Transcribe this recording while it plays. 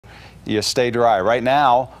you stay dry. Right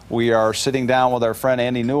now, we are sitting down with our friend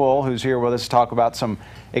Andy Newel, who's here with us to talk about some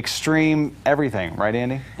extreme everything, right,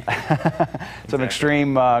 Andy? Some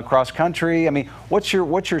extreme cross country. I mean, what's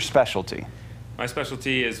your specialty? My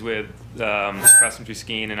specialty is with cross country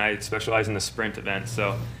skiing, and I specialize in the sprint events.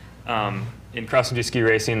 So in cross country ski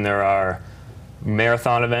racing, there are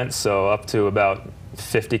marathon events, so up to about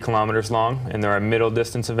 50 kilometers long, and there are middle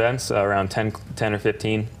distance events around 10 or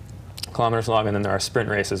 15 kilometers long, and then there are sprint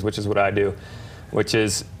races, which is what I do, which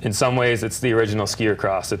is, in some ways, it's the original skier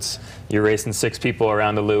cross. You're racing 6 people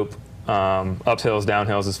around a loop, up hills, down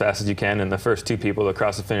hills as fast as you can, and the first 2 people that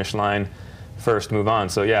cross the finish line first move on.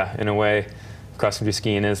 So yeah, in a way, cross-country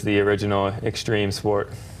skiing is the original extreme sport.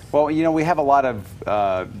 Well, you know, we have a lot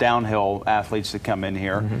of downhill athletes that come in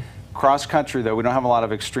here. Mm-hmm. Cross-country, though, we don't have a lot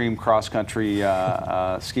of extreme cross-country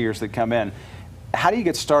skiers that come in. How do you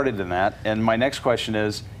get started in that? And my next question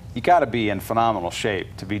is, you got to be in phenomenal shape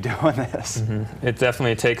to be doing this. Mm-hmm. It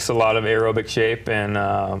definitely takes a lot of aerobic shape,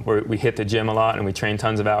 and we hit the gym a lot, and we train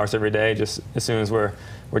tons of hours every day. Just as soon as we're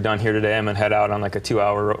done here today, I'm going to head out on like a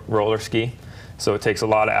 2-hour roller ski. So it takes a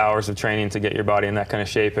lot of hours of training to get your body in that kind of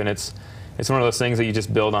shape, and it's one of those things that you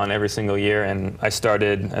just build on every single year. And I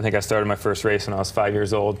think I started my first race when I was 5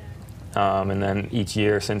 years old, and then each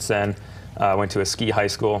year since then, I went to a ski high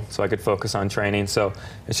school so I could focus on training. So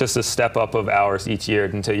it's just a step up of hours each year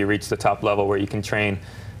until you reach the top level where you can train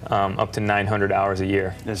up to 900 hours a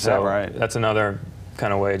year. Is that right? That's another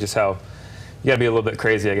kind of way, just how you got to be a little bit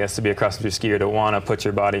crazy, I guess, to be a cross-country skier, to want to put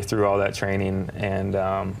your body through all that training. And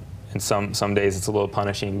some days it's a little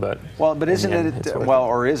punishing, but isn't it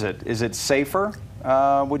or is it safer?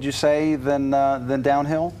 Would you say than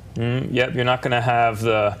downhill? Yep, you're not going to have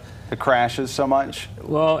the crashes so much.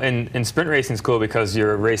 Well, and sprint racing is cool because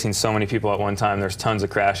you're racing so many people at one time. There's tons of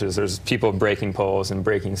crashes. There's people breaking poles and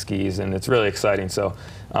breaking skis, and it's really exciting. So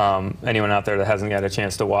anyone out there that hasn't got a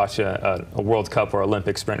chance to watch a World Cup or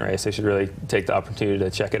Olympic sprint race, they should really take the opportunity to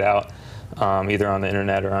check it out, either on the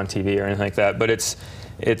internet or on TV or anything like that. But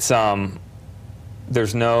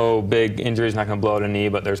there's no big injuries, not going to blow out a knee,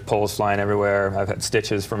 but there's poles flying everywhere. I've had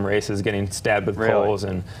stitches from races, getting stabbed with poles,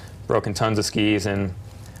 and broken tons of skis, and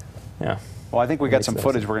yeah. Well, I think we got some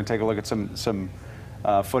footage. We're going to take a look at some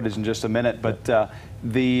footage in just a minute. But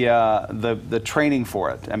the training for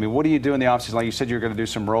it. I mean, what do you do in the off season? Like you said, you're going to do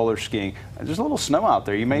some roller skiing. There's a little snow out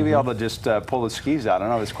there. You may be able to just pull the skis out. I don't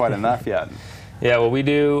know if it's quite enough yet. Yeah. Well, we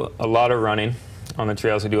do a lot of running on the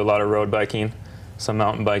trails. We do a lot of road biking, some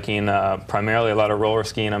mountain biking, primarily a lot of roller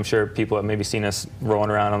skiing. I'm sure people have maybe seen us rolling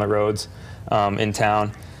around on the roads in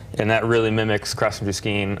town. And that really mimics cross-country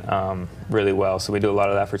skiing really well. So we do a lot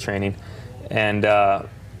of that for training, and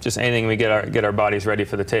just anything we get our bodies ready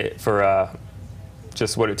for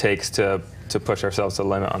just what it takes to push ourselves to the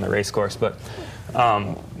limit on the race course. But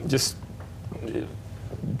just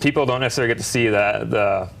people don't necessarily get to see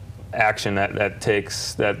the action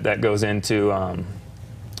that goes into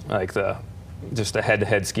like just the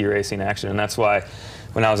head-to-head ski racing action. And that's why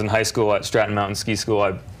when I was in high school at Stratton Mountain Ski School,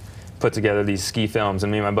 I put together these ski films,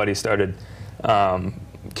 and me and my buddies started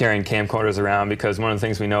carrying camcorders around, because one of the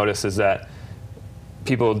things we noticed is that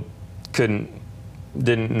people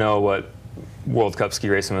didn't know what World Cup ski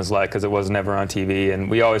racing was like, because it was never on TV, and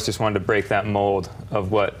we always just wanted to break that mold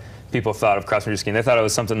of what people thought of cross-country skiing. They thought it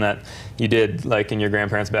was something that you did like in your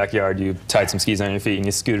grandparents' backyard. You tied some skis on your feet and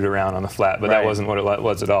you scooted around on the flat, but that wasn't what it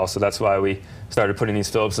was at all. So that's why we started putting these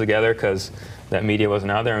films together, because that media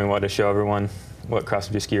wasn't out there, and we wanted to show everyone what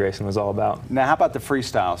cross-country ski racing was all about. Now, how about the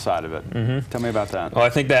freestyle side of it? Tell me about that. Well, I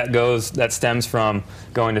think that stems from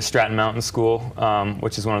going to Stratton Mountain School,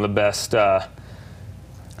 which is one of the best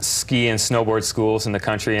ski and snowboard schools in the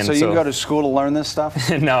country. And so you go to school to learn this stuff?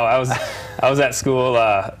 No, I was at school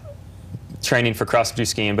training for cross-country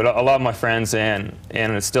skiing, but a lot of my friends, and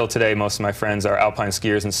it's still today, most of my friends are alpine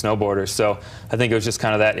skiers and snowboarders. So I think it was just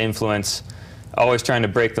kind of that influence, always trying to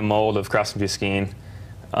break the mold of cross-country skiing.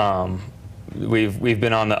 We've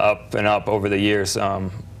been on the up and up over the years.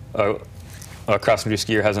 A cross-country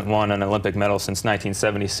skier hasn't won an Olympic medal since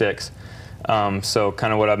 1976. So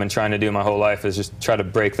kind of what I've been trying to do my whole life is just try to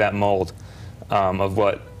break that mold of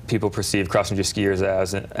what people perceive cross-country skiers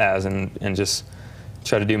as and just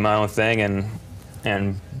try to do my own thing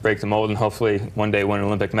and break the mold, and hopefully one day win an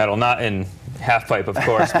Olympic medal. Not in half pipe, of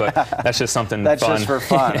course, but that's just something that's fun. That's just for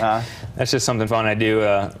fun, huh? That's just something fun I do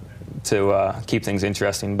to keep things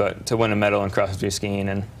interesting, but to win a medal in cross-country skiing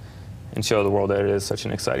and show the world that it is such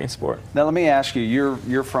an exciting sport. Now let me ask you,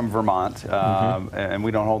 you're from Vermont, and we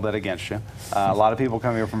don't hold that against you. A lot of people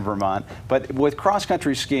come here from Vermont, but with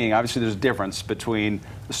cross-country skiing, obviously there's a difference between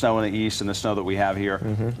the snow in the east and the snow that we have here.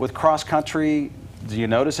 With cross-country, Do you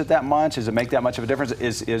notice it that much? Does it make that much of a difference?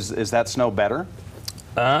 Is that snow better?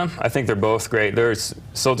 I think they're both great.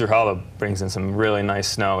 Soldier Hollow brings in some really nice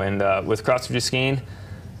snow, and with cross-country skiing,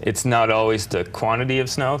 it's not always the quantity of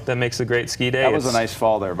snow that makes a great ski day. That was a nice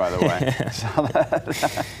fall there, by the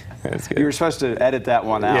way. That's good. You were supposed to edit that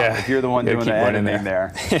one out. Yeah. If you're the one doing the editing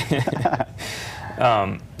there.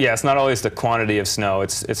 Yeah, it's not always the quantity of snow.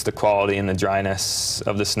 It's the quality and the dryness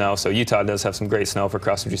of the snow. So Utah does have some great snow for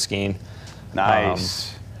cross-country skiing.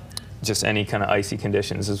 Nice. Just any kind of icy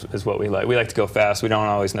conditions is what we like. We like to go fast. We don't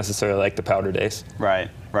always necessarily like the powder days. Right,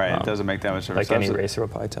 right. It doesn't make that much difference. Like any racer will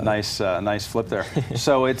probably tell. Nice flip there.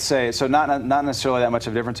 So it's not necessarily that much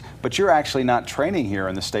of a difference, but you're actually not training here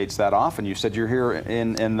in the States that often. You said you're here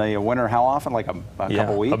in the winter how often? Like a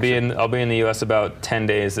couple weeks? I'll be in the U.S. about 10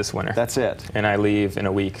 days this winter. That's it. And I leave in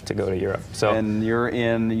a week to go to Europe. So. And you're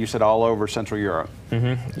you said all over Central Europe.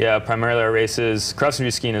 Mm-hmm. Yeah, primarily our races. Cross-country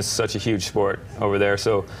skiing is such a huge sport over there,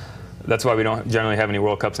 so that's why we don't generally have any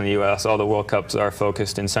World Cups in the U.S. All the World Cups are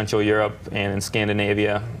focused in Central Europe and in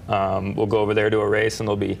Scandinavia. We'll go over there to a race, and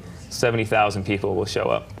there'll be 70,000 people will show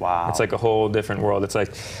up. Wow. It's like a whole different world. It's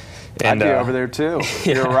like, I'd be over there too.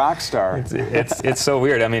 Yeah. You're a rock star. It's so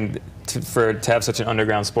weird. I mean, to have such an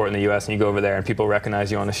underground sport in the U.S. and you go over there and people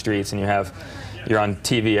recognize you on the streets, and you're on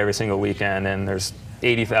TV every single weekend, and there's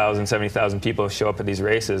 80,000, 70,000 people show up at these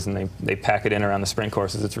races, and they pack it in around the sprint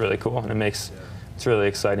courses. It's really cool, and it's a really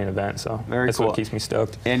exciting event, so that's cool. what keeps me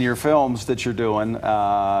stoked. And your films that you're doing,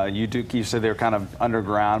 you said they're kind of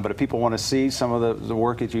underground, but if people want to see some of the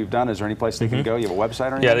work that you've done, is there any place they can go? You have a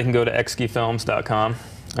website or anything? Yeah, they can go to xskifilms.com.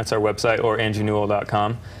 That's our website, or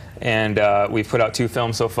andrewnewel.com. And we've put out 2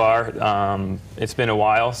 films so far. It's been a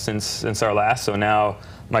while since our last, so now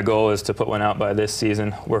my goal is to put one out by this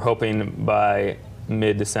season. We're hoping by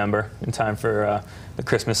mid-December, in time for the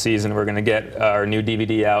Christmas season. We're going to get our new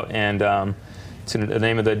DVD out, and so the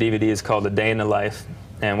name of the DVD is called A Day in the Life,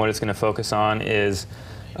 and what it's going to focus on is,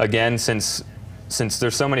 again, since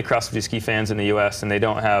there's so many cross-country ski fans in the U.S. and they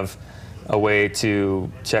don't have a way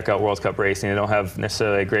to check out World Cup racing, they don't have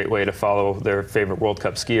necessarily a great way to follow their favorite World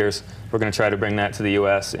Cup skiers, we're going to try to bring that to the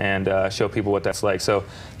U.S. and show people what that's like. So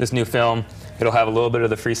this new film, it'll have a little bit of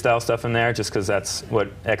the freestyle stuff in there, just because that's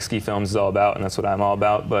what X-Ski Films is all about, and that's what I'm all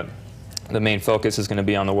about. But the main focus is going to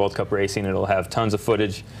be on the World Cup racing. It'll have tons of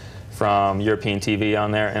footage from European TV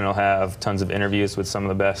on there, and it'll have tons of interviews with some of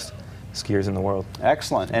the best skiers in the world.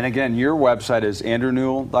 Excellent. And again, your website is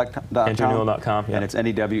andrewnewel.com? andrewnewel.com, yeah. And it's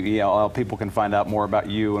Newell. People can find out more about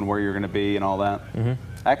you and where you're going to be and all that.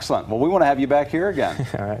 Excellent. Well, we want to have you back here again.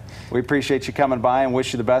 All right. We appreciate you coming by and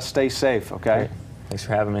wish you the best. Stay safe, okay? Great. Thanks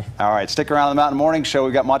for having me. All right. Stick around on the Mountain Morning Show.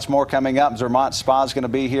 We've got much more coming up. Zermatt Spa is going to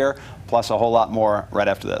be here, plus a whole lot more right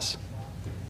after this.